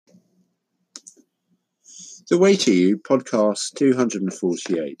The Way to You, podcast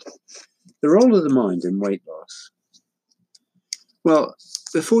 248. The role of the mind in weight loss. Well,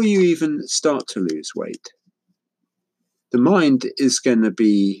 before you even start to lose weight, the mind is going to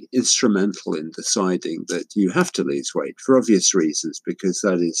be instrumental in deciding that you have to lose weight for obvious reasons, because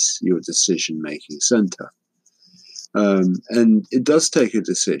that is your decision-making center. And it does take a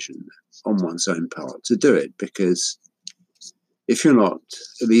decision on one's own part to do it, because if you're not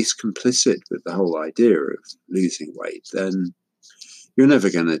at least complicit with the whole idea of losing weight, then you're never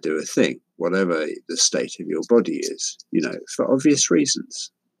going to do a thing, whatever the state of your body is, for obvious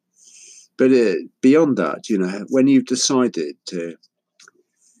reasons. But beyond that, when you've decided to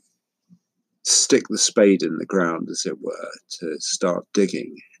stick the spade in the ground, as it were, to start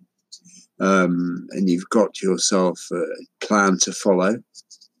digging, and you've got yourself a plan to follow,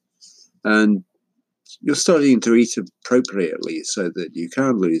 and you're starting to eat appropriately so that you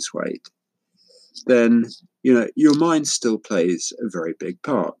can lose weight, then, your mind still plays a very big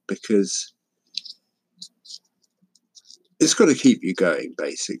part, because it's got to keep you going,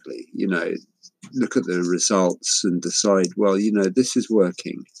 basically. Look at the results and decide, well, this is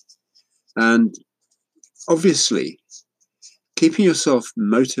working. And obviously, keeping yourself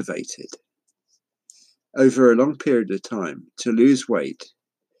motivated over a long period of time to lose weight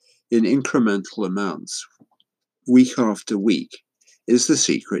in incremental amounts, week after week, is the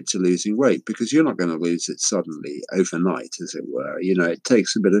secret to losing weight, because you're not going to lose it suddenly overnight, as it were. It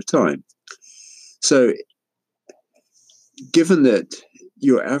takes a bit of time. So given that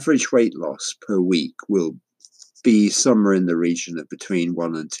your average weight loss per week will be somewhere in the region of between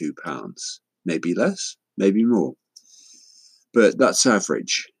 1 and 2 pounds, maybe less, maybe more, but that's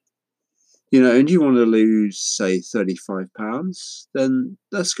average, and you want to lose, say, 35 pounds, then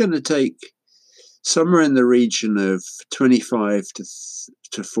that's going to take somewhere in the region of 25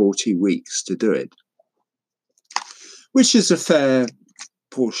 to 40 weeks to do it, which is a fair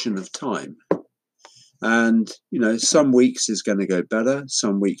portion of time. And, some weeks is going to go better,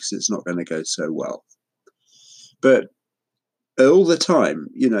 some weeks it's not going to go so well. But all the time,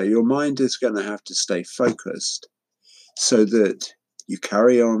 your mind is going to have to stay focused so that you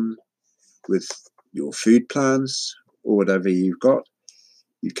carry on with your food plans or whatever you've got.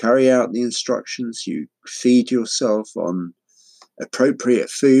 You carry out the instructions, you feed yourself on appropriate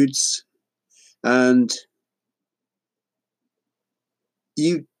foods, and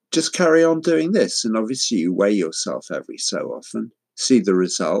you just carry on doing this. And obviously you weigh yourself every so often, see the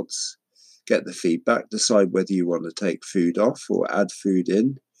results, get the feedback, decide whether you want to take food off or add food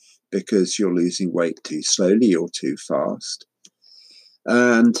in because you're losing weight too slowly or too fast.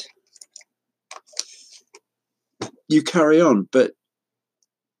 And you carry on. But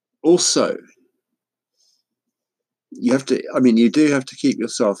also, you do have to keep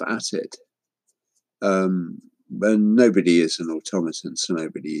yourself at it. And nobody is an automaton, so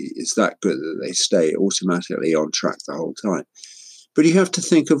nobody is that good that they stay automatically on track the whole time. But you have to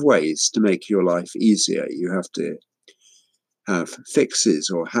think of ways to make your life easier. You have to have fixes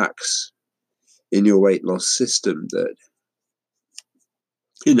or hacks in your weight loss system that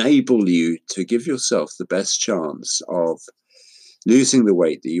enable you to give yourself the best chance of losing the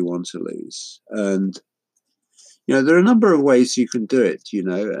weight that you want to lose. And, there are a number of ways you can do it,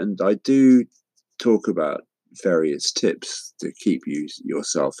 and I do talk about various tips to keep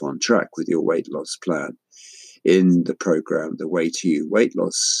yourself on track with your weight loss plan in the program, the Way to You Weight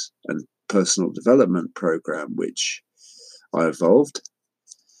Loss and Personal Development Program, which I evolved.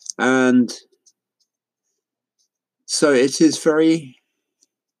 And so it's very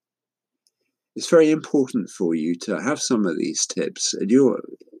important for you to have some of these tips at your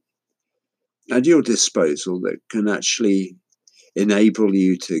disposal that can actually enable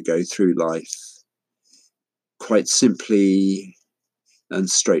you to go through life quite simply and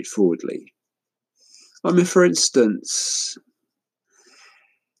straightforwardly. For instance,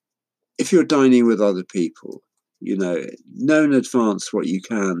 if you're dining with other people, know in advance what you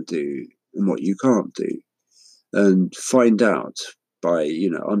can do and what you can't do, and find out by,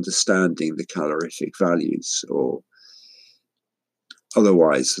 understanding the calorific values or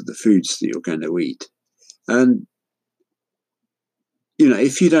otherwise of the foods that you're going to eat. And,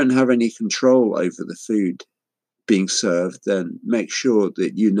 if you don't have any control over the food being served, then make sure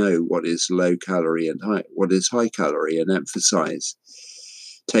that you know what is low calorie and what is high calorie, and emphasize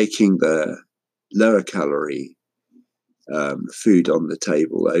taking the lower calorie food on the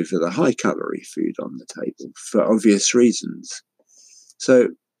table over the high calorie food on the table for obvious reasons. So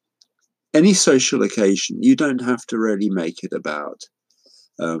any social occasion, you don't have to really make it about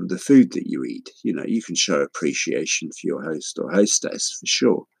the food that you eat. You can show appreciation for your host or hostess, for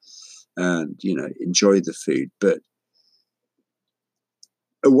sure. and, enjoy the food. But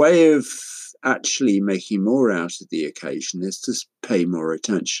a way of actually making more out of the occasion is to pay more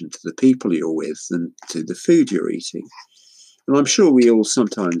attention to the people you're with than to the food you're eating. And I'm sure we all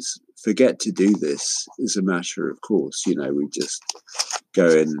sometimes forget to do this as a matter of course. We just go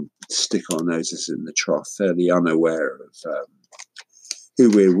and stick our noses in the trough, fairly unaware of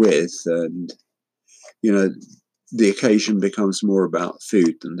who we're with. And, the occasion becomes more about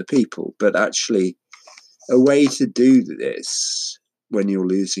food than the people. But actually, a way to do this when you're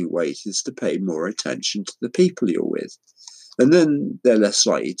losing weight is to pay more attention to the people you're with. And then they're less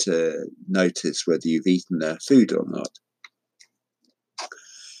likely to notice whether you've eaten their food or not.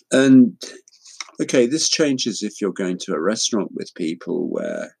 And, okay, this changes if you're going to a restaurant with people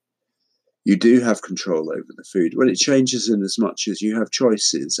where you do have control over the food. Well, it changes in as much as you have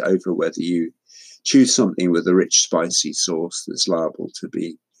choices over whether you choose something with a rich, spicy sauce that's liable to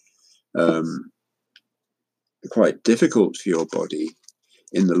be quite difficult for your body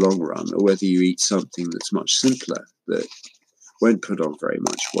in the long run, or whether you eat something that's much simpler that won't put on very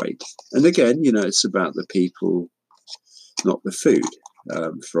much weight. And again, it's about the people, not the food,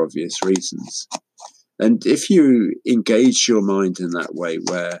 for obvious reasons. And if you engage your mind in that way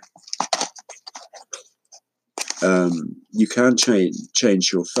where you can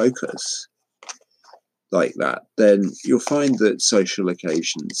change your focus like that, then you'll find that social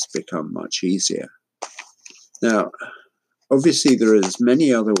occasions become much easier. Now, obviously, there is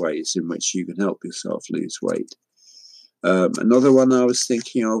many other ways in which you can help yourself lose weight. Another one I was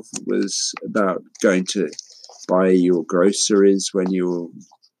thinking of was about going to buy your groceries when you're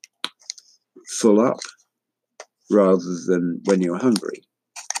full up rather than when you're hungry.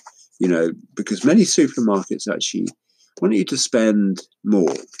 Because many supermarkets actually want you to spend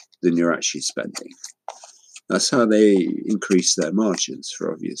more than you're actually spending. That's how they increase their margins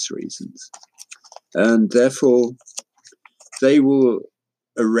for obvious reasons. And therefore, they will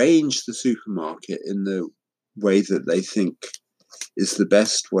arrange the supermarket in the way that they think is the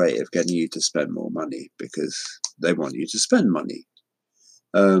best way of getting you to spend more money, because they want you to spend money.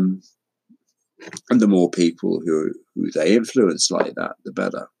 And the more people who they influence like that, the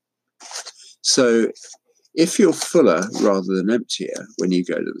better. So if you're fuller rather than emptier when you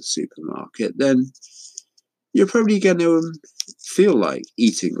go to the supermarket, then you're probably going to feel like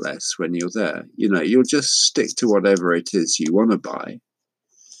eating less when you're there. You'll just stick to whatever it is you want to buy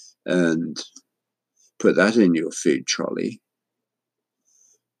and put that in your food trolley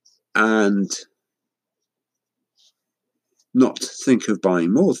and not think of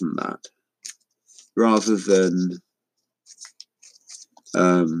buying more than that, rather than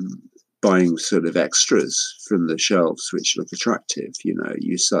buying sort of extras from the shelves which look attractive.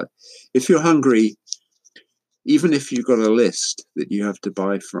 If you're hungry, even if you've got a list that you have to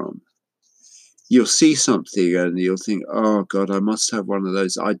buy from, you'll see something and you'll think, oh God, I must have one of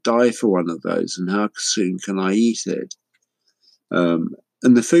those. I'd die for one of those. And how soon can I eat it? And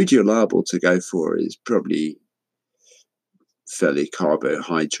the food you're liable to go for is probably fairly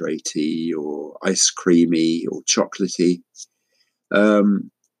carbohydratey or ice creamy or chocolatey.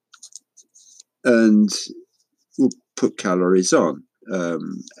 And will put calories on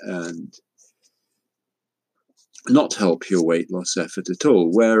and not help your weight loss effort at all.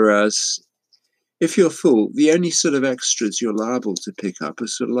 Whereas if you're full, the only sort of extras you're liable to pick up are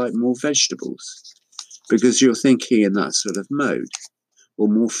sort of like more vegetables, because you're thinking in that sort of mode, or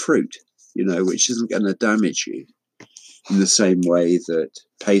more fruit, which isn't going to damage you in the same way that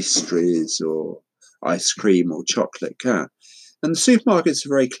pastries or ice cream or chocolate can. And the supermarkets are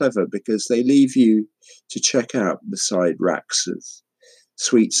very clever because they leave you to check out beside racks of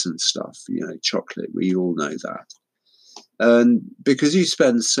sweets and stuff, chocolate. We all know that. And because you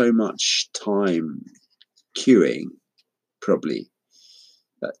spend so much time queuing, probably,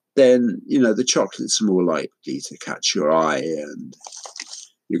 then, the chocolates are more likely to catch your eye and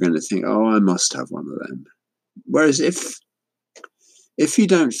you're going to think, oh, I must have one of them. Whereas if you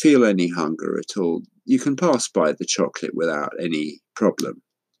don't feel any hunger at all, you can pass by the chocolate without any problem,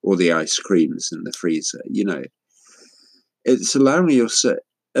 or the ice creams in the freezer. It's allow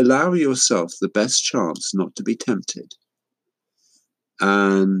yourself the best chance not to be tempted,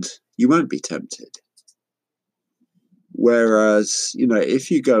 and you won't be tempted. Whereas,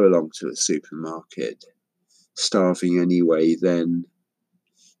 if you go along to a supermarket starving anyway, then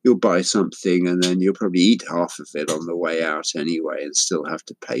you'll buy something and then you'll probably eat half of it on the way out anyway and still have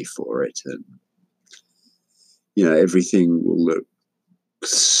to pay for it. And, everything will look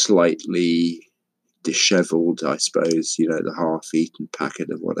slightly disheveled, I suppose, the half-eaten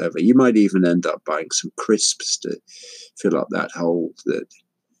packet of whatever. You might even end up buying some crisps to fill up that hole that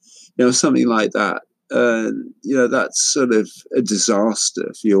something like that. That's sort of a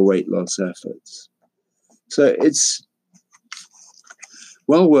disaster for your weight loss efforts. So it's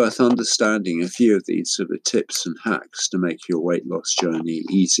well worth understanding a few of these sort of tips and hacks to make your weight loss journey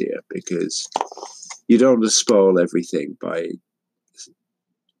easier, because you don't want to spoil everything by,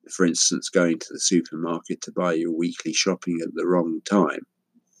 for instance, going to the supermarket to buy your weekly shopping at the wrong time,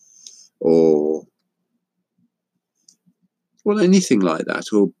 or anything like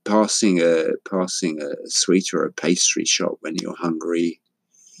that, or passing a sweet or a pastry shop when you're hungry.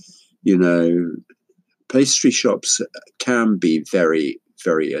 Pastry shops can be very,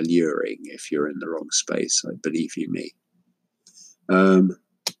 very alluring if you're in the wrong space, I believe you me.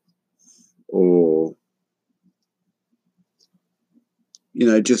 Or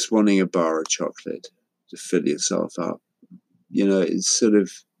just wanting a bar of chocolate to fill yourself up. It's sort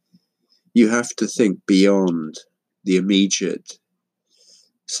of, you have to think beyond the immediate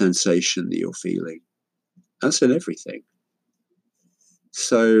sensation that you're feeling. That's in everything.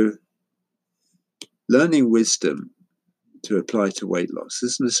 So learning wisdom to apply to weight loss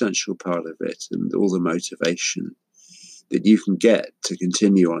is an essential part of it, and all the motivation that you can get to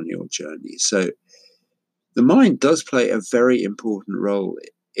continue on your journey. So the mind does play a very important role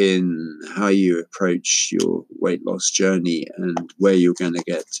in how you approach your weight loss journey and where you're going to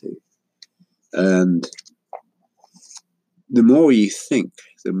get to. And the more you think,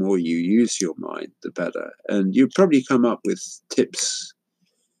 the more you use your mind, the better. And you probably come up with tips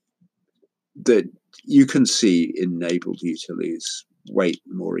that you can see enabled you to lose weight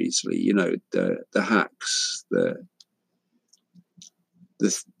more easily. The hacks, the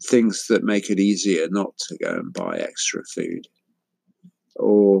things that make it easier not to go and buy extra food.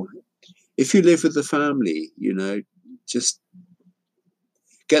 Or if you live with the family, just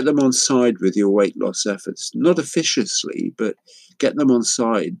get them on side with your weight loss efforts, not officiously, but get them on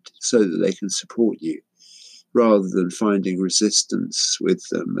side so that they can support you, rather than finding resistance with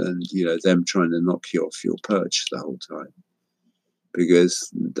them and, them trying to knock you off your perch the whole time,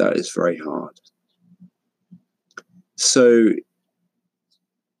 because that is very hard. So,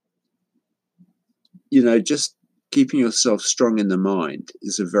 just keeping yourself strong in the mind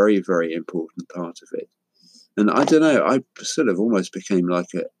is a very, very important part of it. And I don't know, I sort of almost became like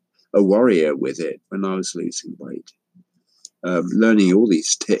a warrior with it when I was losing weight, learning all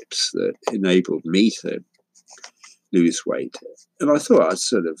these tips that enabled me to lose weight. And I thought I was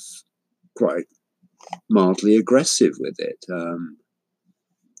sort of quite mildly aggressive with it,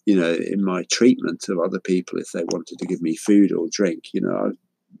 in my treatment of other people if they wanted to give me food or drink. I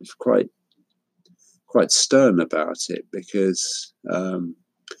was quite stern about it, because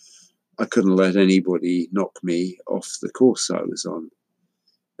I couldn't let anybody knock me off the course I was on.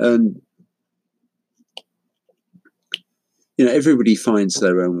 And, everybody finds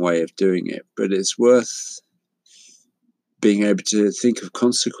their own way of doing it, but it's worth being able to think of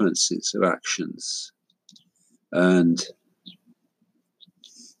consequences of actions and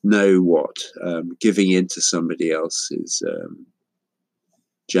know what giving in to somebody else's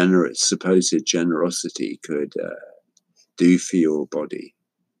supposed generosity could do for your body,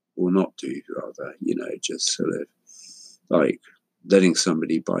 or not do, rather, just sort of like letting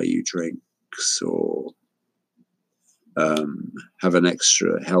somebody buy you drinks, or have an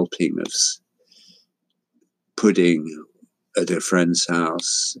extra helping of pudding at a friend's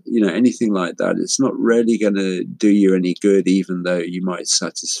house, anything like that. It's not really going to do you any good, even though you might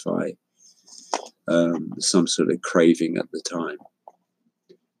satisfy some sort of craving at the time.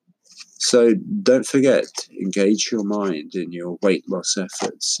 So don't forget, engage your mind in your weight loss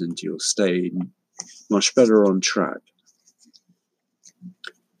efforts and you'll stay much better on track.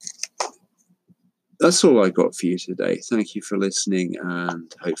 That's all I got for you today. Thank you for listening,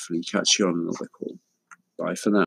 and hopefully catch you on another call. Bye for now.